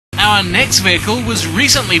Our next vehicle was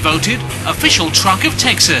recently voted Official Truck of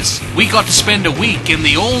Texas. We got to spend a week in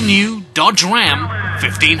the all-new Dodge Ram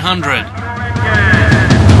 1500.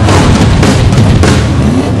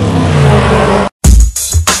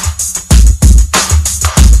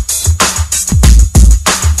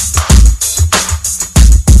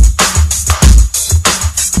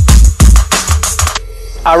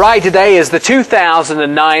 Our ride today is the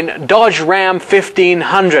 2009 Dodge Ram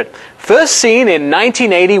 1500. First seen in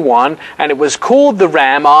 1981, and it was called the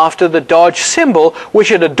Ram after the Dodge symbol which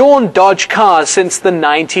had adorned Dodge cars since the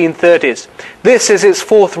 1930s. This is its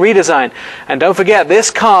fourth redesign, and don't forget this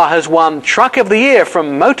car has won Truck of the Year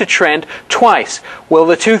from Motor Trend twice. Will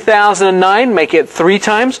the 2009 make it 3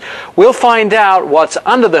 times? We'll find out what's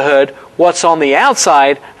under the hood, what's on the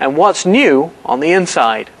outside, and what's new on the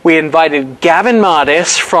inside. We invited Gavin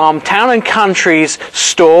Mardis from Town & Country's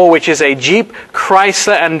store, which is a Jeep,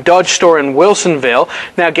 Chrysler and Dodge store in Wilsonville.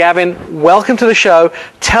 Now Gavin, welcome to the show.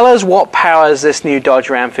 Tell us what powers this new Dodge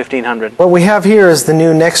Ram 1500. What we have here is the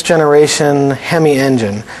new next generation Hemi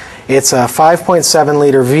engine. It's a 5.7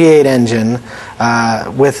 liter V8 engine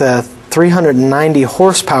with a 390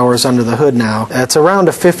 horsepower under the hood now. It's around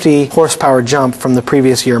a 50 horsepower jump from the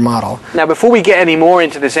previous year model. Now before we get any more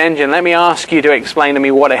into this engine, let me ask you to explain to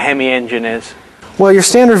me what a Hemi engine is. Well, your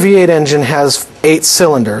standard V8 engine has 8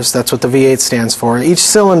 cylinders. That's what the V8 stands for. Each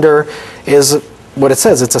cylinder is what it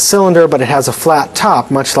says. It's a cylinder, but it has a flat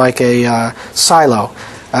top, much like a silo.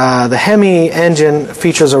 The Hemi engine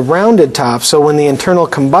features a rounded top, so when the internal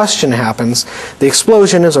combustion happens, the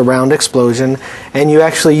explosion is a round explosion, and you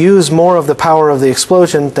actually use more of the power of the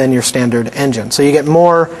explosion than your standard engine. So you get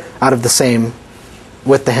more out of the same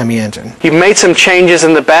with the Hemi engine. You've made some changes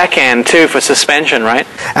in the back end too for suspension, right?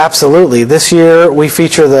 Absolutely. This year we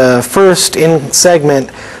feature the first in-segment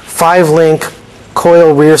 5-link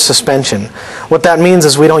coil rear suspension. What that means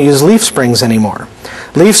is we don't use leaf springs anymore.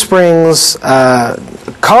 Leaf springs,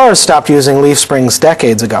 cars stopped using leaf springs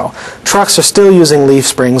decades ago. Trucks are still using leaf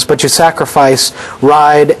springs, but you sacrifice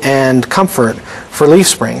ride and comfort for leaf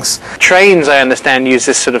springs. Trains, I understand, use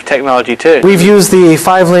this sort of technology too. We've used the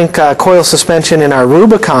 5-link coil suspension in our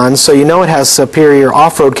Rubicon, so you know it has superior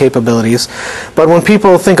off-road capabilities. But when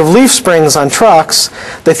people think of leaf springs on trucks,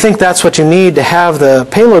 they think that's what you need to have the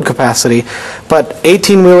payload capacity. But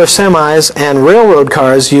 18-wheeler semis and railroad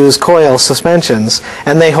cars use coil suspensions,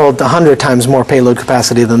 and they hold 100 times more payload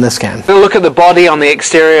capacity than this can. We'll look at the body on the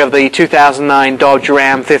exterior of the 2009 Dodge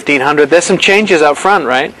Ram 1500. There's some changes up front,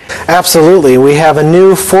 right? Absolutely. We have a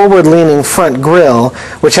new forward-leaning front grille,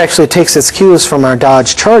 which actually takes its cues from our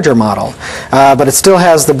Dodge Charger model, but it still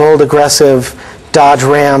has the bold, aggressive Dodge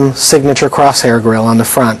Ram signature crosshair grille on the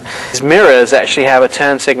front. These mirrors actually have a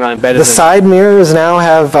turn signal embedded in them. The side mirrors now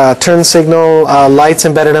have turn signal lights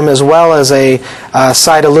embedded in them, as well as a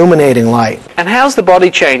side illuminating light. And how's the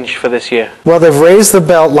body change for this year? Well, they've raised the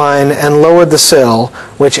belt line and lowered the sill,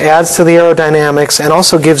 which adds to the aerodynamics and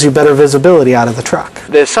also gives you better visibility out of the truck.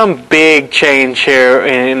 There's some big change here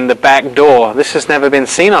in the back door. This has never been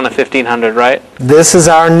seen on a 1500, right? This is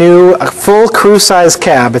our new full crew-size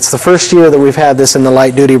cab. It's the first year that we've had this in the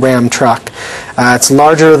light-duty Ram truck. It's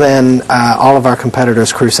larger than all of our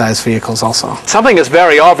competitors' crew-size vehicles also. Something that's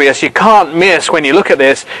very obvious, you can't miss when you look at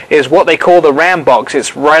this, is what they call the Ram box.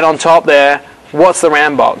 It's right on top there. What's the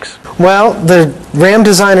Ram box? Well, the Ram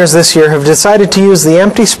designers this year have decided to use the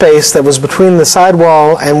empty space that was between the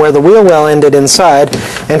sidewall and where the wheel well ended inside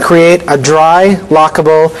and create a dry,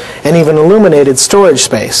 lockable, and even illuminated storage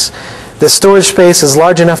space. This storage space is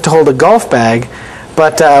large enough to hold a golf bag,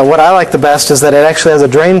 but what I like the best is that it actually has a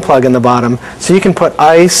drain plug in the bottom, so you can put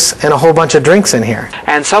ice and a whole bunch of drinks in here.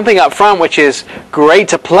 And something up front which is great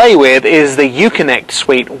to play with is the Uconnect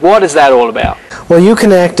suite. What is that all about? Well,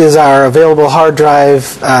 Uconnect is our available hard drive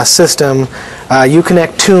system.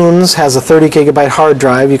 Uconnect Tunes has a 30 gigabyte hard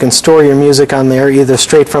drive. You can store your music on there either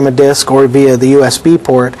straight from a disk or via the USB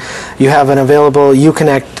port. You have an available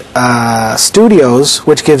Uconnect Studios,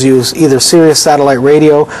 which gives you either Sirius satellite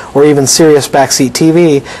radio or even Sirius backseat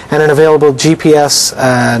TV, and an available GPS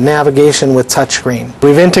navigation with touchscreen.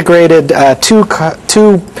 We've integrated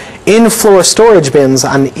two in-floor storage bins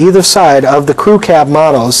on either side of the crew cab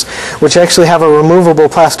models, which actually have a removable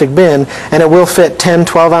plastic bin, and it will fit 10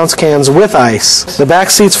 12-ounce cans with ice. The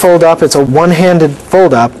back seats fold up. It's a one-handed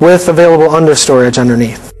fold-up with available understorage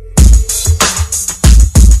underneath.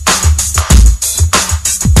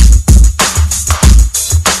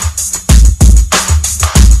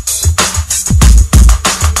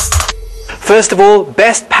 First of all,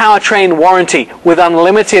 best powertrain warranty with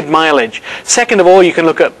unlimited mileage. Second of all, you can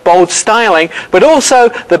look at bold styling, but also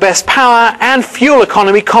the best power and fuel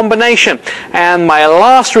economy combination. And my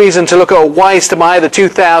last reason to look at wise to buy the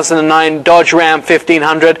 2009 Dodge Ram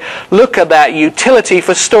 1500, look at that utility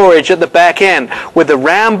for storage at the back end, with the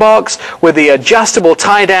Ram box, with the adjustable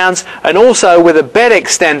tie downs, and also with a bed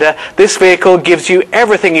extender. This vehicle gives you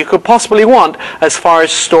everything you could possibly want as far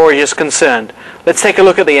as storage is concerned. Let's take a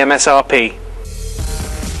look at the MSRP.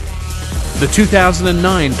 The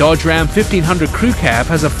 2009 Dodge Ram 1500 Crew Cab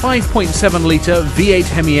has a 5.7-litre V8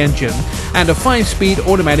 Hemi engine and a 5-speed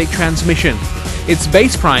automatic transmission. Its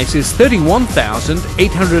base price is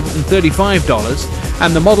 $31,835,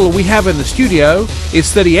 and the model we have in the studio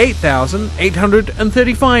is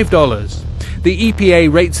 $38,835. The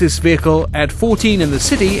EPA rates this vehicle at 14 in the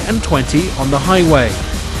city and 20 on the highway.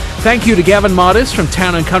 Thank you to Gavin Martis from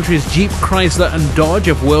Town & Country's Jeep, Chrysler and Dodge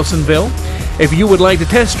of Wilsonville. If you would like to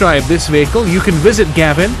test drive this vehicle, you can visit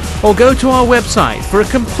Gavin or go to our website for a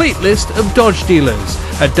complete list of Dodge dealers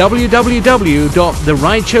at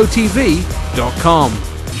www.therideshowtv.com.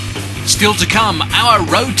 Still to come, our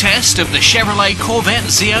road test of the Chevrolet Corvette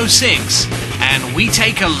Z06, and we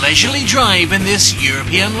take a leisurely drive in this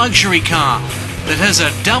European luxury car that has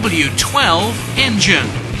a W12 engine.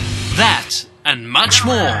 That and much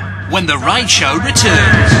more when The Ride Show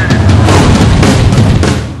returns.